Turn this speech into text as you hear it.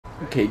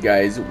Okay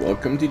guys,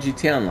 welcome to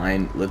GTA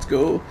Online. Let's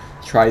go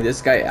try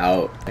this guy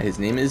out. His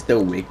name is the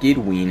Wicked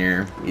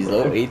Wiener. He's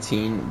level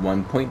 18,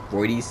 1.46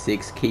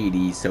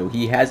 KD, so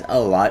he has a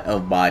lot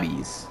of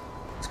bodies.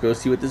 Let's go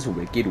see what this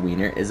Wicked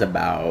Wiener is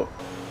about.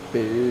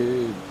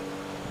 Baby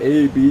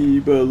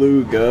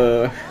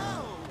Beluga.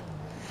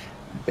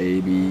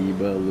 Baby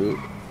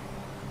Beluga.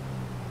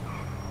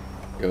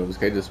 Yo, this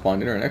guy just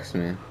spawned in right next to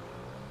me.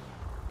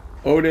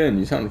 Odin,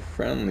 you sound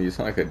friendly. You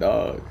sound like a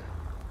dog.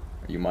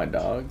 Are you my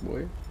dog,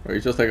 boy? Or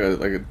he's just like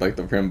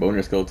the friend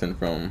boner skeleton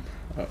from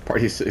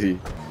Party City.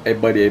 Hey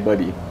buddy, you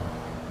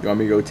want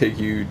me to go take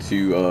you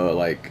to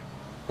like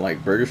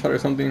Burger Shot or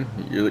something?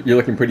 You're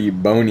looking pretty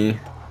bony.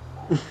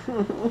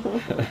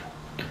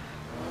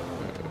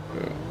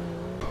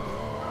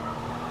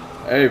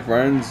 Hey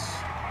friends.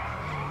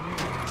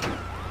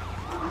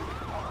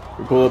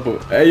 We pull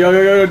up. Hey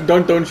yo,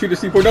 don't shoot a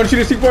C4! Don't shoot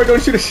a C4!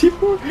 Don't shoot a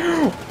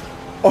C4!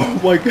 Oh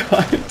my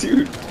god,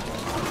 dude.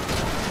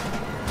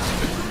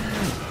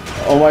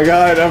 Oh my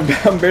god,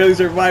 I'm barely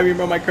surviving,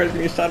 bro. My car's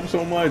getting shot up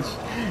so much.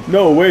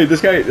 No, wait,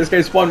 this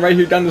guy spawned right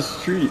here down the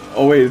street.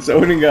 Oh wait, it's the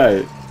Odin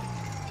guy.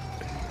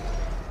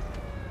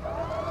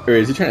 Wait,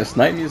 is he trying to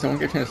snipe me? Is someone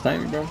trying to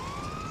snipe me, bro?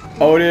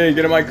 Odin,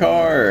 get in my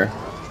car.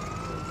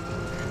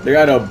 They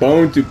got a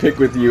bone to pick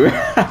with you.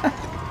 A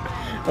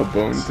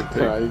bone to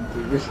pick.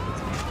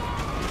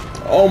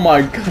 Oh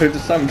my god, I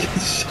just saw him get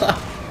shot.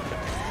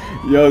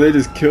 Yo, they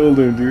just killed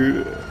him,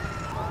 dude.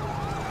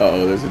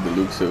 Uh-oh, there's a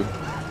Deluxo.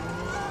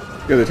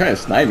 Yo, they're trying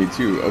to snipe me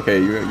too. Okay,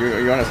 you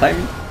wanna snipe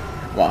me?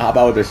 Well, how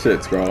about the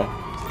shits, bro?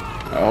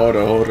 Hold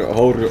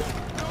it.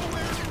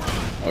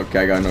 Okay,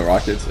 I got no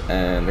rockets,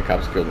 and the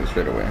cops killed me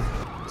straight away.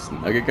 This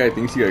nugget guy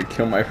thinks he gotta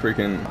kill my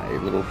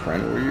little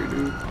friend over here,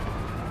 dude.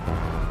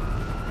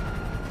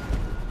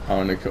 I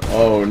wanna kill.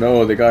 Oh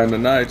no, they got in the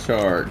night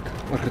shark.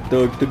 What the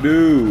thug to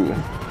do?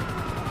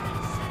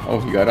 Oh,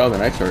 he got out of the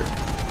night shark.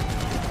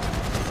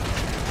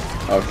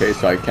 Okay,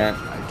 so I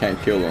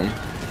can't kill him.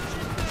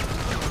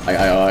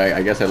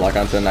 I guess I lock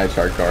onto the night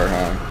shark car,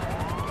 huh?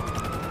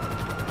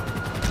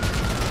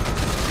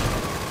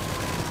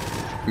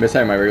 Miss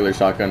having my regular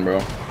shotgun, bro,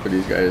 for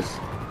these guys.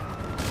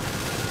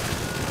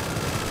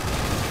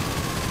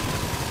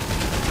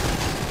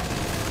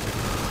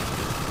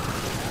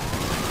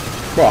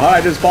 Bro, how did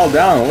I just fall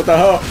down? What the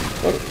hell?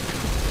 What?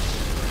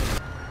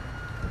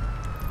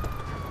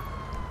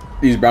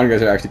 These brown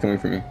guys are actually coming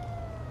for me.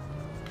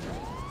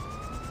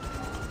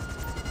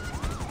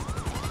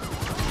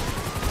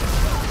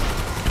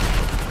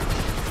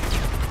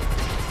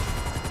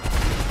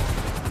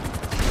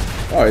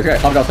 Oh, this guy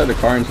hopped outside the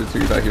car and shit too.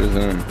 He thought he was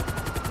in.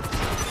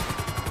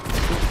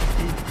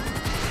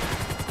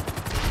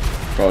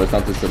 Bro, it's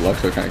not this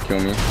Deluxo trying to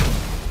kill me.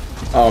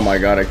 Oh my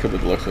god, I killed the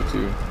Deluxo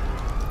too.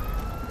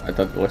 I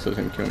thought the Deluxo was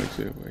gonna kill me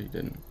too, but he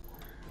didn't.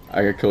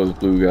 I gotta kill this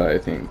blue guy, I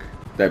think.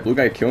 Did that blue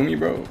guy kill me,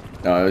 bro?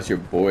 No, that's your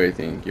boy, I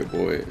think. Your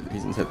boy.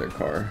 He's inside their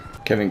car.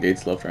 Kevin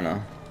Gates left right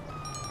now.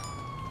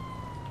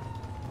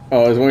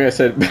 Oh, it's when I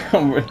said,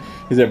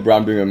 he said, bro,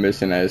 I'm doing a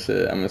mission. I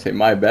said, I'm gonna say,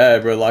 my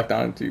bad, bro, locked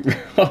on to you.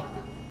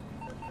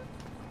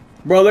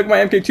 Bro, look, my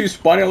MK2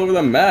 spawning all over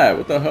the map.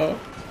 What the hell?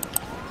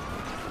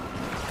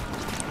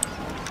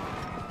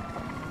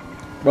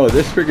 Bro,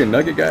 this freaking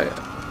nugget guy.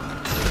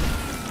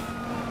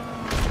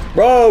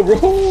 Bro,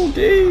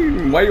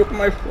 game. Why you open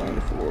my phone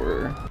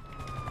for?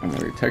 I'm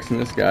already texting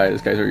this guy.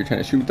 This guy's already trying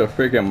to shoot the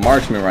freaking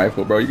marksman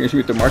rifle, bro. You can shoot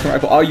with the marksman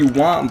rifle all you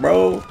want,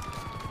 bro.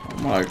 Oh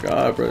my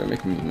god, bro. They're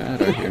making me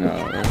mad out here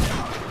now, bro.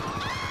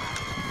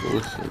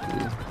 Bullshit,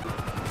 dude.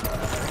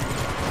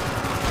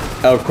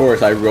 Of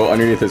course, I roll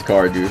underneath his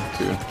car, dude,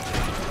 too.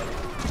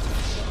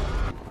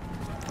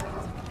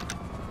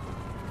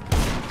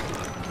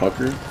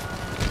 Fucker.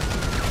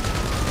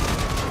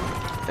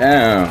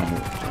 Damn.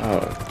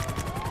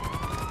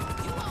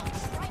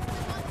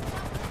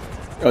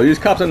 Oh, these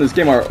cops in this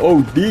game are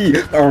OD.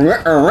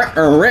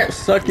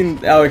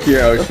 Sucking out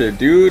here. Oh shit,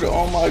 dude.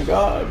 Oh my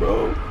god,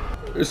 bro.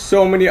 There's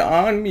so many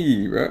on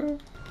me, bro.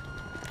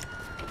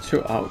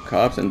 Chill out,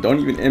 cops, and don't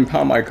even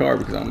impound my car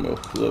because I'm gonna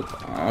flip.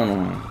 I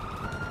don't know.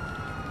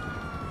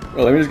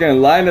 Bro, let me just get in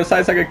line of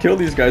sight so I can kill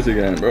these guys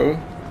again, bro.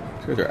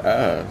 These guys are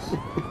ass.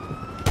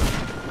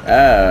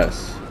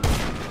 Ass.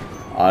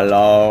 I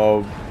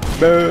love.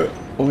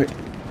 Oh wait,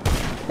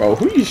 bro,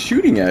 who are you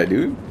shooting at,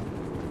 dude?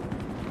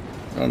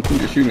 I don't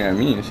think you're shooting at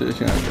me. Shit,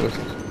 shooting at ghosts.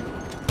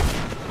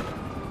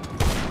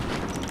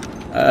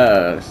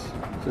 Ass.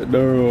 Sit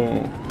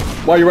down.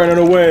 Why are you running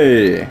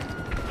away?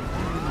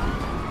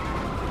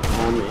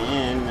 I'm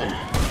in.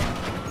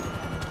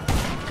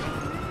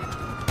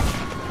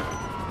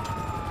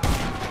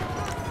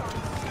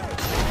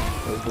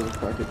 Those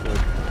brackets like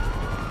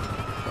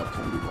stop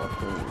trying to be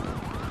locked in.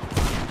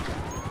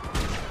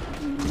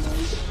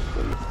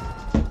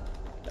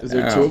 Is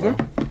there two of them?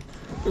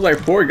 There's like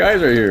 4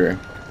 guys right here.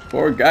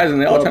 4 guys and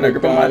they all trying to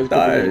grip on my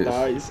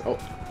thighs. Oh.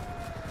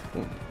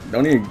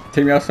 Don't even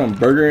take me out some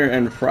burger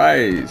and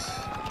fries.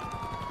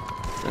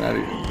 They're not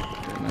even,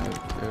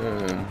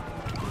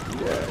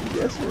 yeah,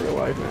 yes, real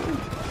life, man.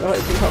 Oh,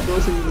 it's how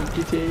close the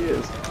GTA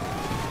is.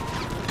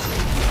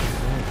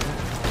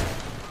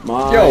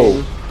 Mine.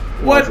 Yo,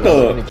 what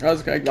the?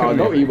 How's this guy No,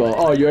 no me? Evo.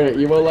 Oh, you're in an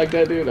Evo like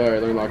that, dude?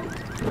 Alright, let me lock it.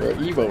 We're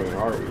Evoing,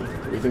 are we?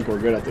 We think we're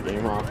good at the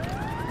game, huh?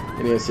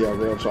 You need to see our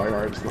real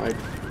tryhard snipe,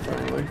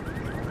 apparently.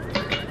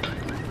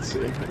 Let's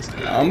see.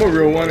 I'm a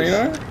real one, you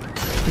know?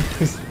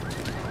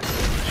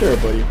 Sure,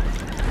 buddy.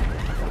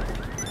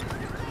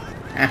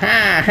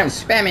 Aha, I'm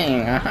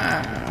spamming,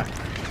 aha.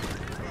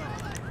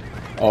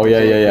 Oh,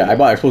 yeah. I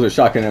bought explosive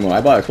shotgun ammo.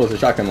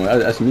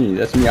 That's me,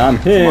 I'm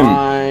him.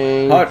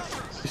 Mine. Hot.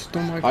 You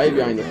stole my Hide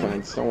behind the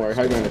fence. Don't worry,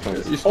 hide behind the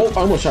fence. Oh,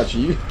 I almost shot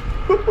you.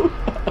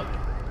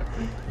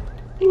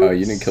 Oh,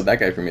 you didn't kill that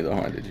guy for me though,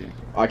 huh? Did you?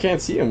 I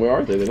can't see them. Where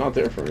are they? They're not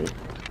there for me.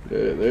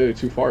 They're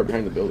too far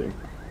behind the building.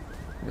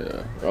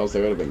 Yeah. Or else they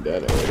would have been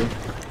dead already.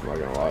 I'm not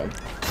gonna lie.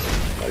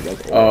 Like,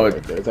 that's Aura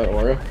right there. Is that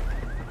Aura?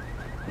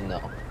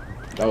 No.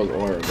 That was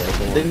Aura, bro.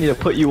 They need to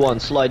put you on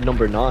slide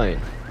number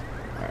 9.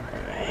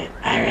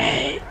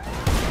 Alright.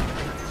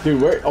 Dude,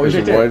 where? Oh, he's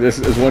right there. This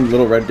is one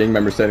little red gang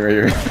member standing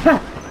right here.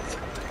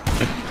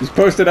 Just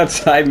posted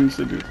outside and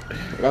shit, dude.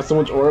 I got so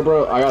much Aura,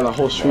 bro. I got a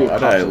whole street of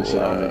cops and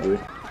shit on me, dude.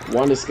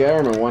 One to scare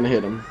him and one to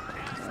hit him.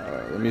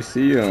 Let me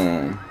see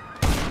him.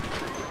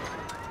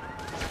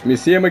 Let me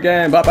see him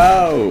again. Pop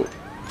out.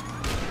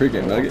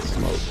 Freaking nugget.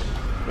 Smoke.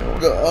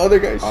 The other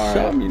guy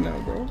shot me now,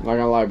 bro. I'm not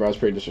gonna lie, bro. It's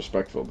pretty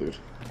disrespectful, dude.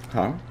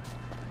 Huh?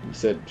 You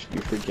said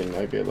you freaking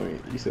nugget.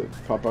 You said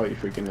pop out, you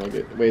freaking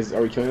nugget. Wait,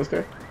 are we killing this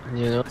guy?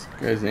 You know? This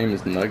guy's name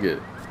is Nugget.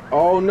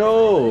 Oh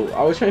no!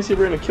 I was trying to see if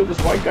we we're gonna kill this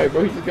white guy,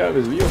 bro. He just got out of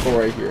his vehicle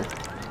right here.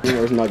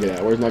 Where's Nugget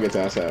at? Where's Nugget's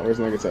ass at?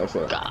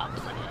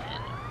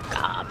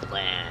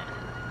 Goblin.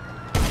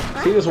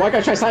 See this white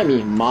guy trying to snipe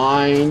me?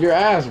 Mind your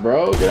ass,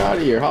 bro. Get out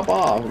of here. Hop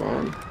off,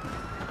 man.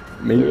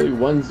 Literally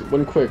one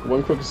quick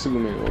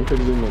zoom in. One quick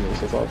zoom in.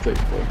 That's all it takes,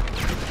 bro.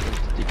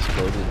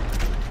 Exploded.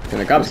 Can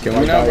the cops kill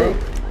me now, bro?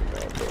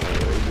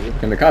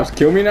 Can the cops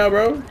kill me now,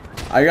 bro?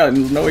 I got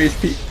no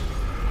HP.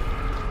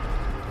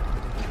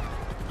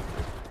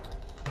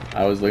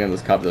 I was looking at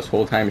this cop this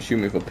whole time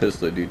shooting me with a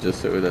pistol, dude, just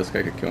so this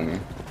guy could kill me.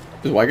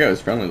 This white guy was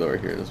friendly though right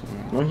here. This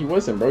one. No, he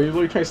wasn't, bro. He was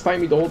literally trying to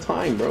snipe me the whole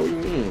time, bro. What do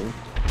you mean?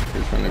 He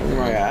was friendly with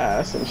my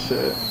ass and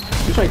shit.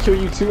 He's trying to kill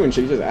you too and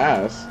shit. He just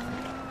ass.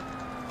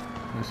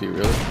 Is he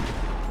really? I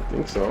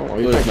think so. Oh,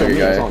 he's trying to kill me.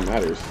 That's all that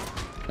matters.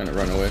 Trying to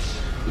run away.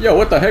 Yo,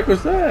 what the heck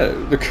was that?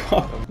 The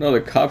cop. No,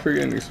 the cop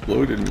freaking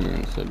exploded me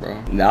and shit, bro.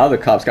 Now the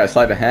cops got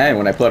sleight of hand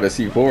when I put out a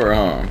C4,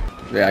 huh?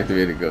 They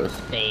activated Ghost.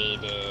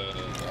 Faded.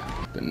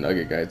 The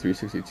Nugget guy,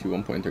 362,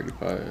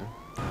 1.35.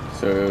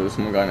 So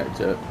someone got in a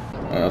jet.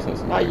 Oh,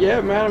 that's not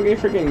yet, man. I'm getting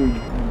freaking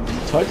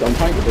touched. They're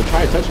trying to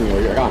touch me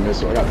over here. I got a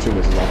missile. I got 2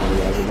 missiles off on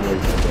you guys. I know you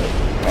can't do it.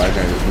 Oh, I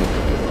can't just miss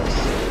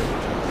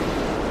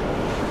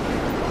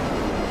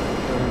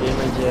Get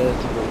my jet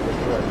to go quick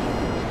direction.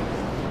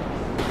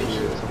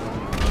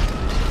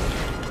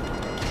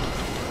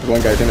 There's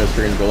one guy's in this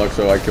freaking deluxe,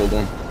 so I killed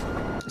one.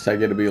 So I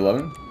get to be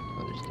 11?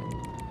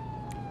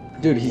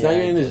 Dude, he's not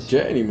even in his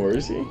jet anymore,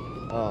 is he?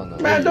 Oh no.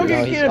 Man, don't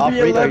get in a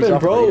B11,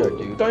 bro.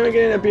 Don't even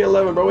get in a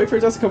B11, bro. Wait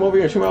for us to come over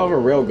here and shoot me out with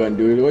a railgun,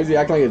 dude. Why is he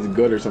acting like it's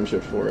good or some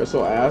shit for? That's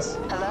so ass.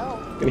 Hello.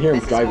 I can hear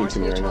him driving to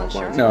me right now.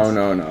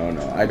 No.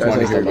 I just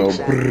want to hear it go.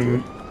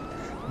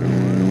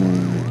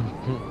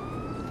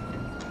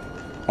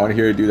 I want to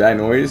hear it do that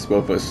noise,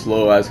 but with a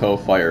slow as hell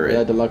fire rate.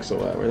 Where that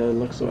Deluxo at?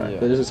 Yeah.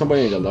 There's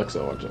somebody in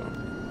Deluxo, watch out.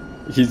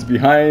 He's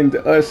behind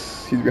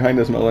us. He's behind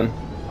us, Melon.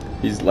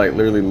 He's like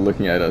literally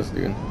looking at us,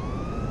 dude.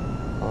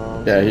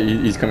 Yeah,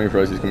 he's coming for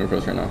us. He's coming for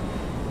us right now.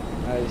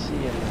 I see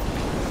him.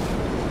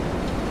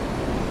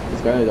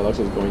 This guy in Deluxo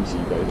is going to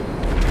you guys.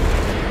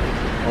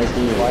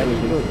 Why did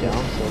you go down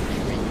so deep?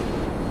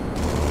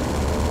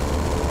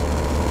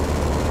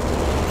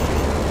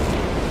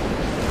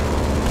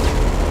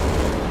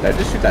 Did I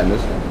just shoot that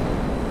missile?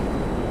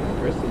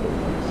 Where's the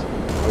Deluxo?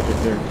 Oh, it's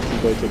right there.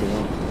 He's going to take him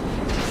out.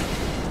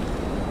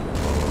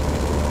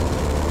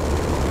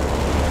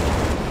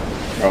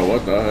 Oh,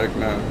 what the heck,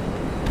 man?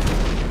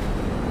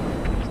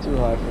 It's too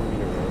high for me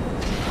to roll.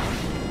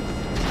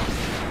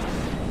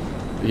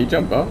 Did he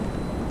jump up?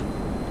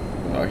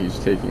 Oh, he's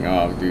taking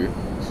off, dude.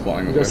 He's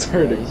flying away. Just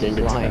heard He's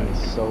flying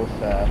so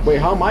fast. Wait,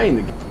 how am I in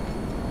the game?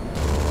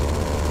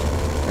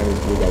 And these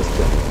blue guys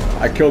killed me.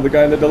 I killed the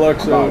guy in the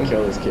Deluxo. I'm about to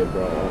kill this kid,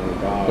 bro. Oh my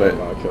god, I'm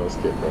about to kill this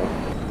kid, bro.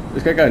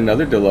 This guy got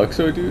another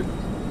Deluxo, dude. I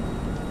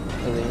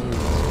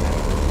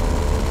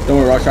Don't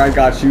worry, Rockstar, I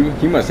got you.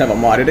 He must have a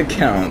modded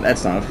account.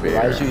 That's not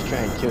fair. Why is he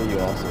trying to kill you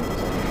also?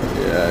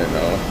 Yeah, I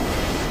know.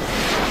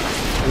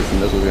 This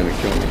missile's gonna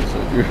kill me, so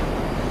dude.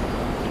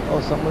 Oh,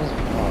 someone's...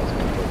 Oh, it's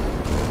gonna kill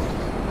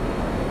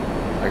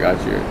I got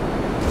you.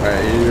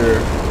 Right here.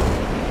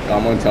 Got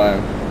him one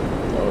time.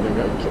 Oh, they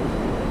got killed.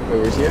 Wait,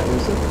 where's he at?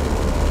 Where's he?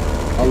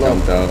 He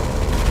jumped out. No,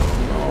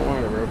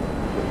 whatever.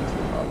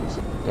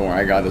 Don't worry,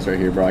 I got this right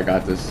here, bro. I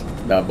got this.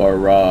 That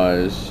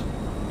barrage.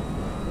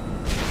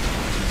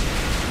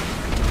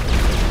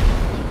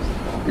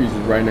 He's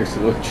right next to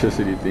the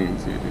electricity thing,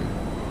 too, dude.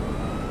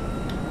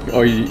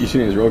 Oh, he's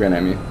shooting his railgun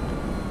at me.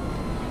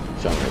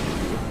 Shot me.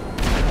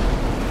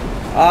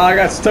 Ah, I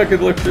got stuck in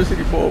the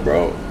electricity pole,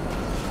 bro.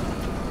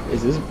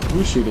 Is this...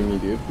 Who's shooting me,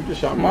 dude? Who just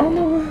shot me?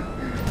 Mama.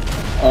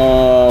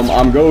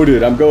 I'm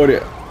goated. I'm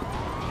goated.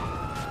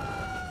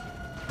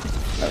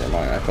 Never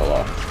mind. I fell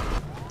off.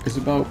 It's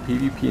about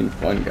PvP and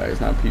fun, guys,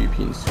 not PvP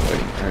and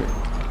sweating, right?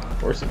 Of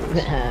course it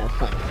is.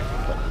 Fun.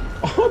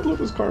 Oh, I blew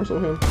this car so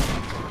him.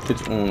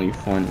 It's only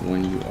fun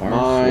when you are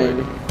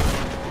Mine. sweating.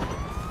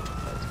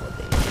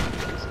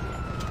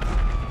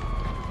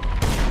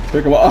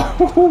 Pick him up.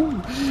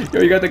 Yo,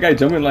 you got that guy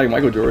jumping like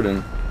Michael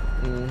Jordan.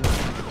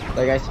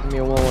 That guy sent me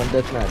a 1-1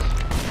 deathmatch.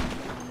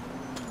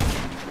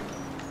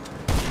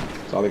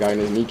 Saw the guy in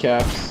his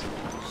kneecaps.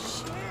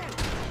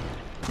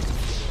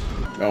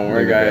 Don't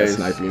worry, guys.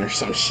 Sniping or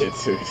some shit,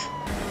 dude.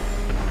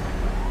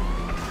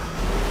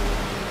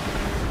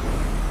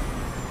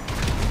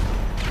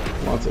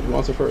 He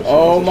wants it first.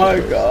 Oh my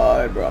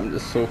god, bro. I'm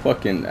just so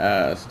fucking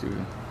ass,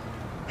 dude.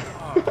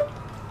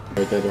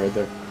 Right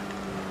there.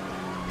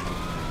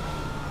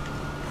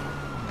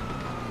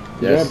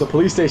 Yes. Yeah, at the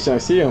police station, I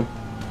see him.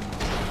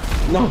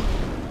 No.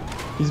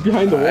 He's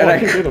behind the wall, I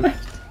can't get him.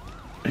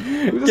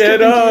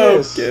 Get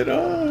up! Get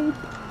up!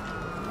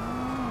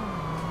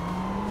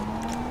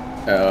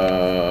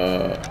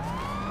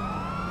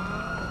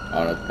 I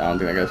don't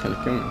think that guy's trying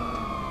to kill me.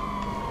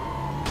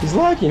 He's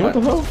lagging, what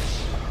the hell?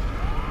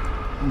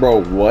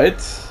 Bro, what?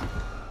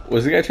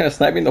 Was the guy trying to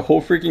snipe me the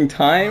whole freaking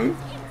time?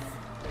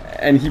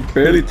 And he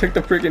barely took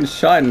the freaking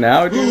shot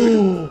now,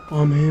 dude?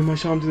 Oh man, I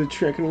shot him to the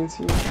tree, I couldn't even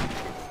see him.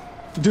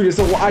 Dude,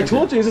 I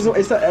told you,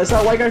 it's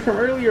that white guy from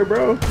earlier,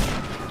 bro.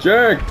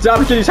 Jerk!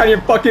 Stop getting shot in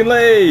your fucking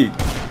leg!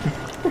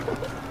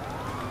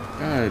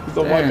 God, it's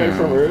the white guy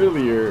from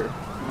earlier.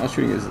 I was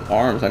shooting his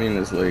arms, not even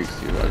his legs,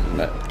 dude.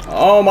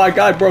 Oh my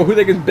god, bro, who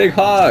the heck is Big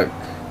Hog?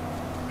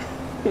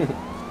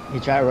 He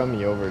tried to run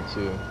me over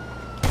too.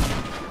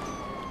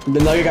 The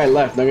nugget guy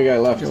left.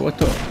 Yo, what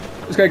the?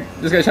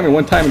 This guy shot me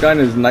one time and got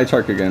in his night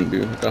shark again,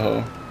 dude. What the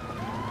hell?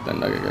 That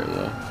nugget guy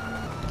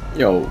left.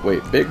 Yo,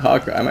 wait, Big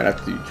Hawk. I might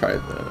have to try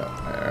that out.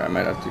 I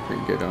might have to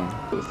get him.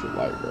 It's too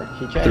light, bro.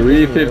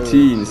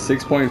 315,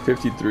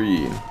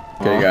 6.53.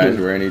 Okay, guys,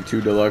 we're gonna need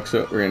 2 deluxe.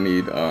 We're gonna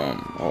need Oh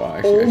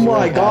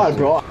my god,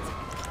 bro.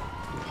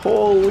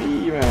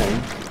 Holy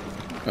man.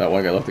 That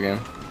one guy left again.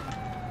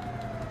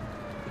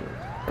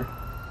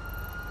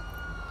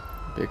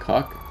 Big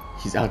Hawk.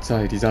 He's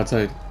outside. He's out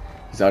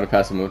of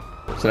passive mode.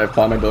 Should I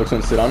fly my deluxe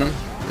and sit on him?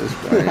 This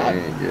guy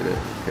ain't get it.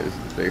 Because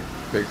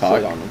Big Hawk.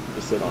 Sit on him.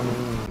 Just sit on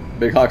him.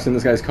 Big Hawk's in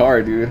this guy's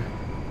car, dude.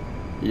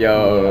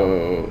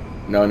 Yo.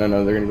 No.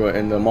 They're gonna go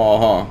in the mall,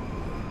 huh?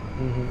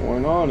 What's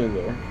going on in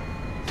there?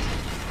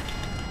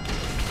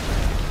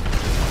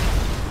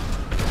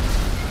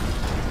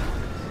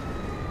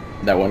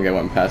 That one guy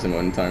went past him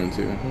one time,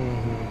 too.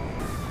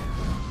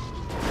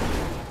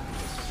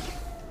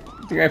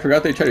 I think I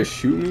forgot they tried to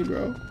shoot me,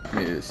 bro. I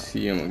need to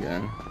see him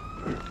again.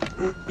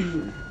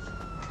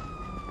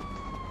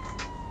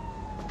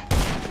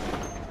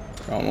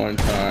 One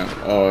time.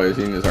 Oh, is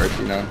he in his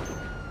RT now?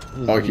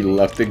 Oh, he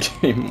left the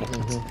game.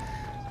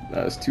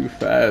 That was too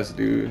fast,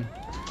 dude.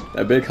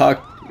 That Big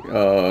Hawk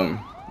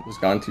was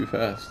gone too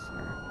fast.